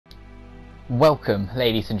Welcome,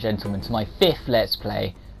 ladies and gentlemen, to my 5th Let's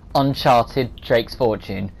Play, Uncharted Drake's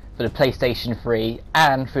Fortune, for the PlayStation 3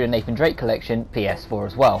 and through the Nathan Drake Collection PS4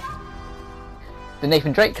 as well. The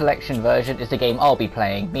Nathan Drake Collection version is the game I'll be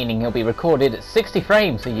playing, meaning he'll be recorded at 60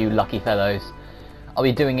 frames for you lucky fellows. I'll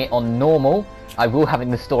be doing it on normal. I will have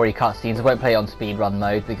in the story cutscenes. I won't play it on speedrun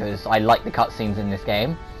mode because I like the cutscenes in this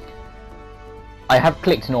game. I have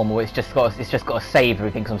clicked normal, it's just got to save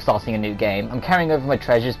everything because I'm starting a new game. I'm carrying over my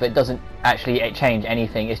treasures, but it doesn't actually change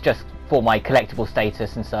anything, it's just for my collectible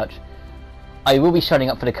status and such. I will be shutting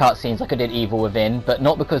up for the cutscenes like I did Evil Within, but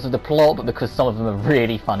not because of the plot, but because some of them are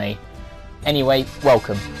really funny. Anyway,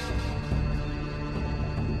 welcome.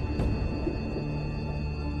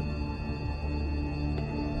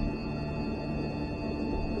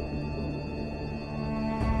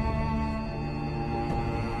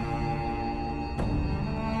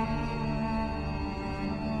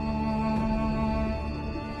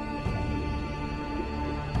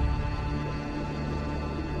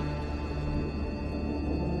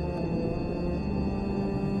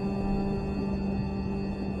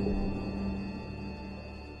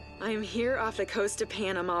 I'm here off the coast of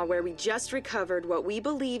Panama, where we just recovered what we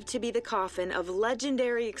believe to be the coffin of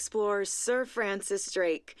legendary explorer Sir Francis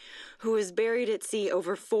Drake, who was buried at sea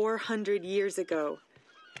over 400 years ago.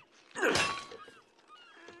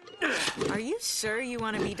 Are you sure you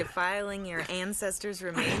want to be defiling your ancestors'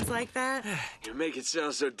 remains like that? You make it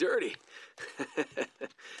sound so dirty.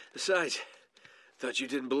 Besides, thought you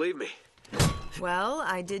didn't believe me. Well,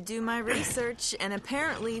 I did do my research, and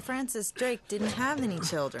apparently Francis Drake didn't have any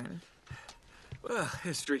children. Well,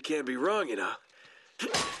 history can't be wrong, you know.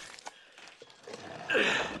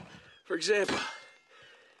 For example,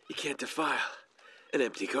 you can't defile an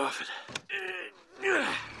empty coffin.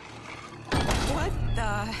 What the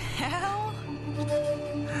hell?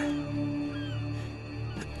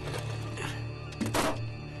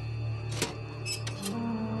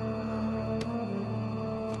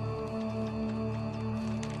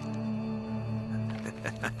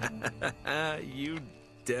 You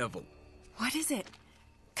devil. What is it?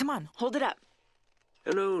 Come on, hold it up.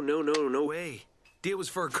 No way. Deal was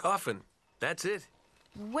for a coffin. That's it.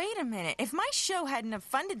 Wait a minute. If my show hadn't have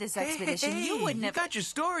funded this expedition, you wouldn't have... You got your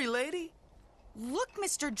story, lady. Look,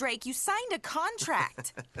 Mr. Drake, you signed a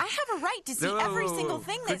contract. I have a right to see every single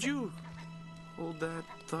thing that's... Could you hold that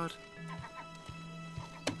thought?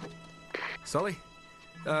 Sully,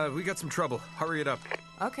 we got some trouble. Hurry it up.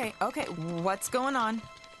 Okay. What's going on?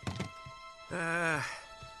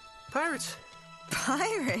 Pirates.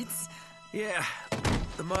 Pirates? Yeah,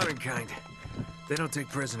 the modern kind. They don't take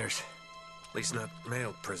prisoners. At least not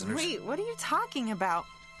male prisoners. Wait, what are you talking about?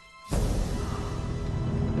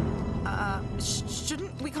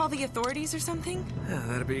 Shouldn't we call the authorities or something? Yeah,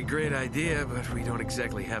 that'd be a great idea, but we don't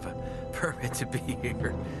exactly have a permit to be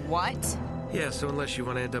here. What? Yeah, so unless you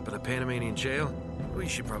want to end up in a Panamanian jail, we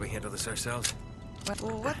should probably handle this ourselves.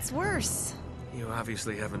 Well, what's worse? You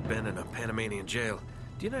obviously haven't been in a Panamanian jail.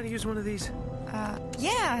 Do you know how to use one of these?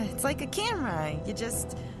 Yeah, it's like a camera. You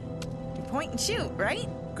point and shoot, right?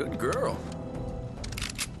 Good girl.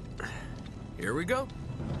 Here we go.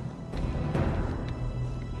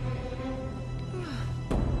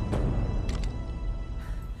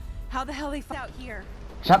 How the hell they out here?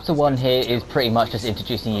 Chapter 1 here is pretty much just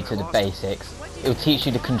introducing you to the basics. It will teach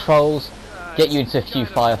you the controls, get you into a few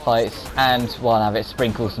firefights, and while have it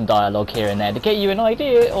sprinkle some dialogue here and there to get you an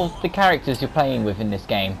idea of the characters you're playing with in this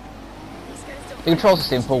game. The controls are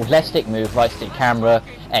simple: left stick move, right stick camera,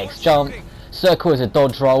 X jump, circle is a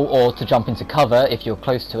dodge roll or to jump into cover if you're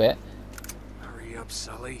close to it. Hurry up,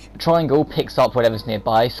 Sully. Triangle picks up whatever's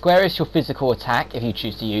nearby, square is your physical attack if you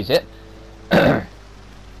choose to use it.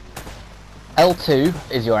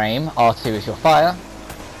 L2 is your aim, R2 is your fire,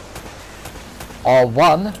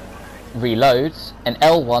 R1 reloads, and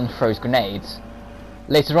L1 throws grenades.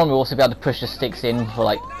 Later on we'll also be able to push the sticks in for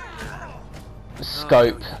like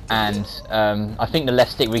scope and I think the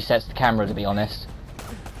left stick resets the camera, to be honest.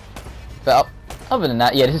 But other than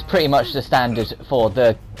that, yeah, this is pretty much the standard for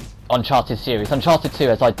the Uncharted series. Uncharted 2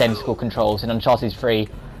 has identical controls and Uncharted 3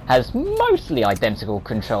 has mostly identical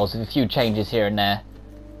controls with a few changes here and there.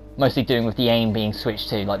 Mostly doing with the aim being switched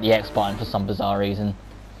to like the X button for some bizarre reason.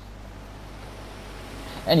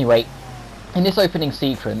 Anyway, in this opening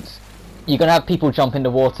sequence, you're going to have people jump in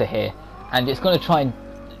the water here, and it's going to try and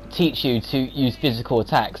teach you to use physical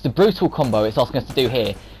attacks. The brutal combo it's asking us to do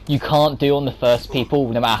here, you can't do on the first people,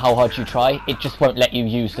 no matter how hard you try. It just won't let you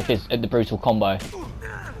use the brutal combo.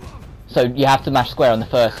 So you have to mash square on the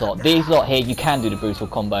first lot. These lot here, you can do the brutal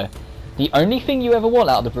combo. The only thing you ever want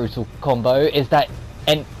out of the brutal combo is that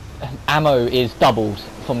ammo is doubled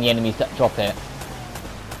from the enemies that drop it.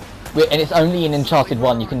 And it's only in Uncharted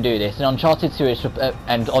 1 you can do this. In Uncharted 2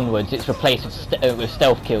 and onwards, it's replaced with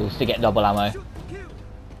stealth kills to get double ammo.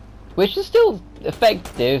 Which is still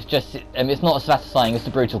effective, just it's not as satisfying as the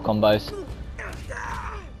brutal combos.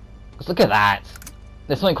 Because look at that.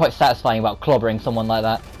 There's something quite satisfying about clobbering someone like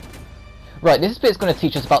that. Right, this bit's going to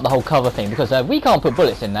teach us about the whole cover thing, because we can't put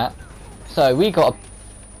bullets in that. So we got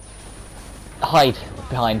to hide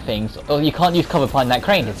behind things. Or you can't use cover behind that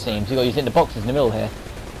crane, it seems. You've got to use it in the boxes in the middle here.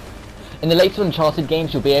 In the later Uncharted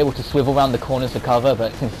games, you'll be able to swivel around the corners to cover,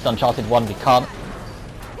 but since it's Uncharted 1, we can't.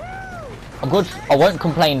 I won't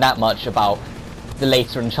complain that much about the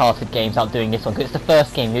later Uncharted games outdoing this one, because it's the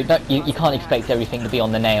first game. You can't expect everything to be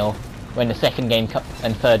on the nail when the second game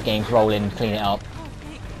and third games roll in and clean it up.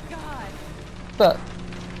 But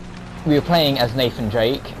we were playing as Nathan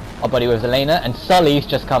Drake, our buddy with Elena, and Sully's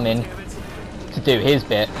just come in to do his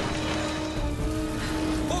bit.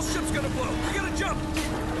 Whole ship's gonna blow. We gotta jump.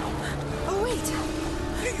 Oh, wait.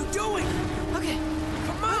 What are you doing? Okay.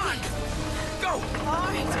 Come on. Go. All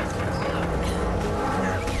right.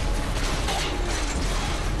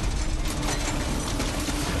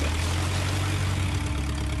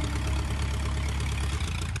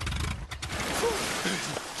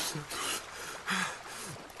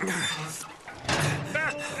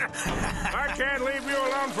 I can't leave you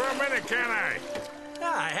alone for a minute, can I?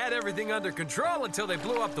 I had everything under control until they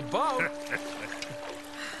blew up the boat.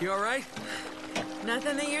 You all right?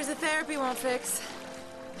 Nothing that years of therapy won't fix.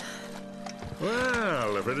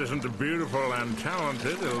 Well, if it isn't the beautiful and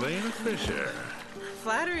talented Elena Fisher.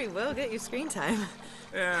 Flattery will get you screen time.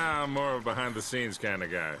 Yeah, I'm more of a behind-the-scenes kind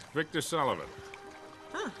of guy. Victor Sullivan.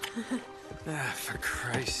 For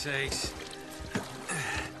Christ's sakes.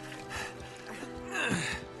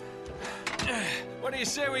 What do you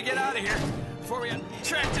say we get out of here before we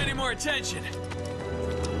attract any more attention?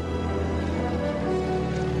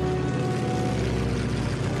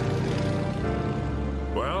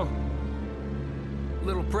 Well?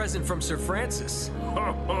 Little present from Sir Francis.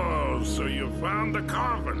 Oh, so you found the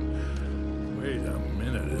coffin. Wait a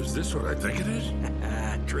minute, is this what I think it is?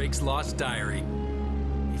 Drake's lost diary.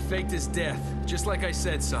 He faked his death, just like I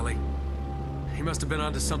said, Sully. He must have been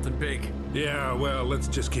onto something big. Yeah, well, let's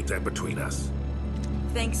just keep that between us.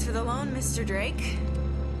 Thanks for the loan, Mr. Drake.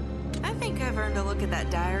 I think I've earned a look at that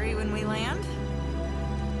diary when we land.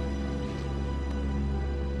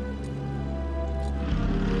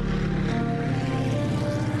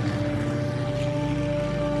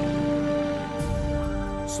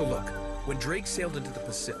 So look, when Drake sailed into the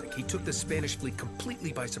Pacific, he took the Spanish fleet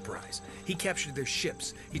completely by surprise. He captured their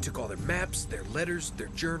ships, he took all their maps, their letters, their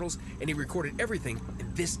journals, and he recorded everything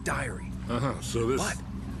in this diary. So this... But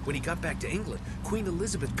when he got back to England, Queen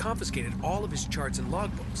Elizabeth confiscated all of his charts and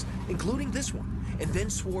logbooks, including this one, and then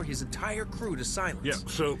swore his entire crew to silence. Yeah,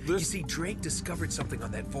 so this... You see, Drake discovered something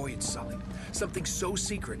on that voyage, Sully. Something so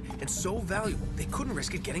secret and so valuable, they couldn't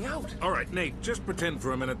risk it getting out. All right, Nate, just pretend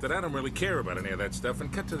for a minute that I don't really care about any of that stuff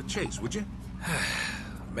and cut to the chase, would you?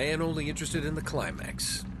 Man only interested in the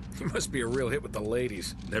climax. He must be a real hit with the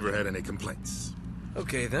ladies. Never had any complaints.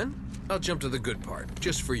 Okay, then. I'll jump to the good part,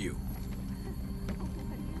 just for you.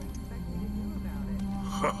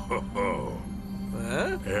 Ho, ho, ho.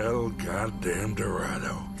 Huh? El goddamn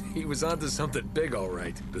Derado. He was onto something big, all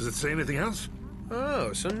right. Does it say anything else?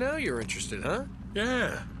 Oh, so now you're interested, huh?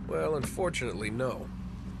 Yeah. Well, unfortunately, no.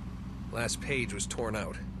 Last page was torn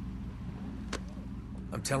out.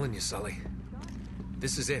 I'm telling you, Sully.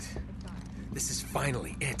 This is it. This is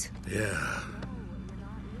finally it. Yeah.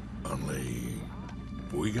 Only...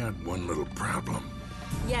 we got one little problem.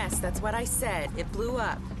 Yes, that's what I said. It blew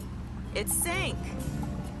up. It sank.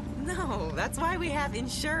 No, that's why we have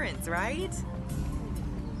insurance, right?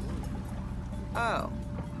 Oh.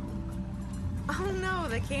 Oh no,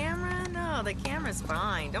 the camera? No, the camera's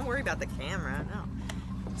fine. Don't worry about the camera, no.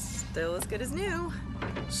 Still as good as new.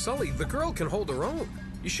 Sully, the girl can hold her own.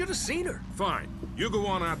 You should have seen her. Fine. You go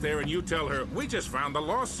on out there and you tell her, we just found the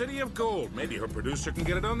lost city of gold. Maybe her producer can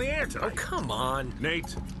get it on the air tonight. Oh, come on.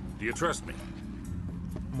 Nate, do you trust me?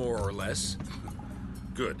 More or less.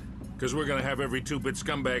 Good. Because we're gonna have every two-bit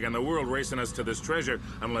scumbag in the world racing us to this treasure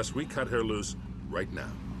unless we cut her loose right now.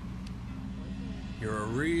 You're a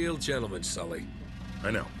real gentleman, Sully. I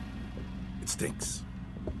know. It stinks.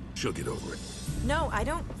 She'll get over it. No, I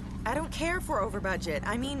don't care for over budget.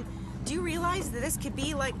 I mean, do you realize that this could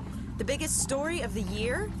be like the biggest story of the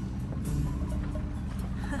year?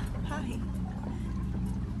 Hi.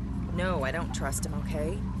 No, I don't trust him,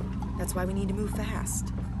 okay? That's why we need to move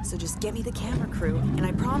fast. So just get me the camera crew, and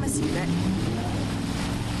I promise you that...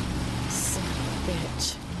 Son of a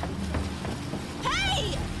bitch.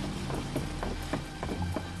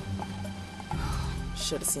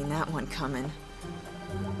 Should have seen that one coming.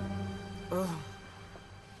 Ugh.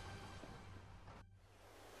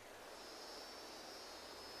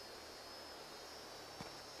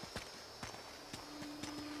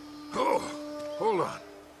 Oh, hold on.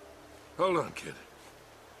 Hold on, kid.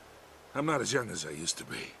 I'm not as young as I used to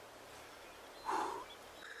be.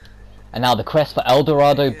 And now the quest for El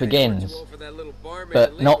Dorado begins,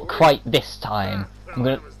 but not quite this time. I'm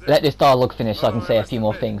going to let this dialogue finish so I can say a few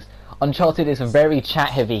more things. Uncharted is a very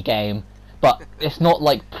chat-heavy game, but it's not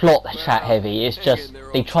like plot chat-heavy, it's just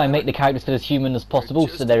they try and make the characters feel as human as possible,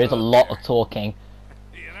 so there is a lot of talking.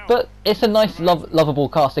 But it's a nice, lovable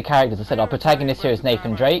cast of characters. I said our protagonist here is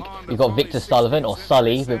Nathan Drake, we've got Victor Sullivan, or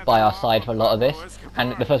Sully, by our side for a lot of this,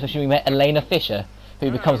 and the first person we met, Elena Fisher, who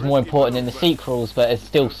becomes more important in the sequels, but is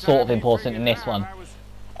still sort of important in this one.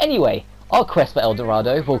 Anyway, our quest for El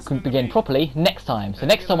Dorado will begin properly next time. So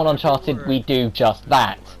next time on Uncharted, we do just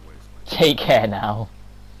that. Take care now.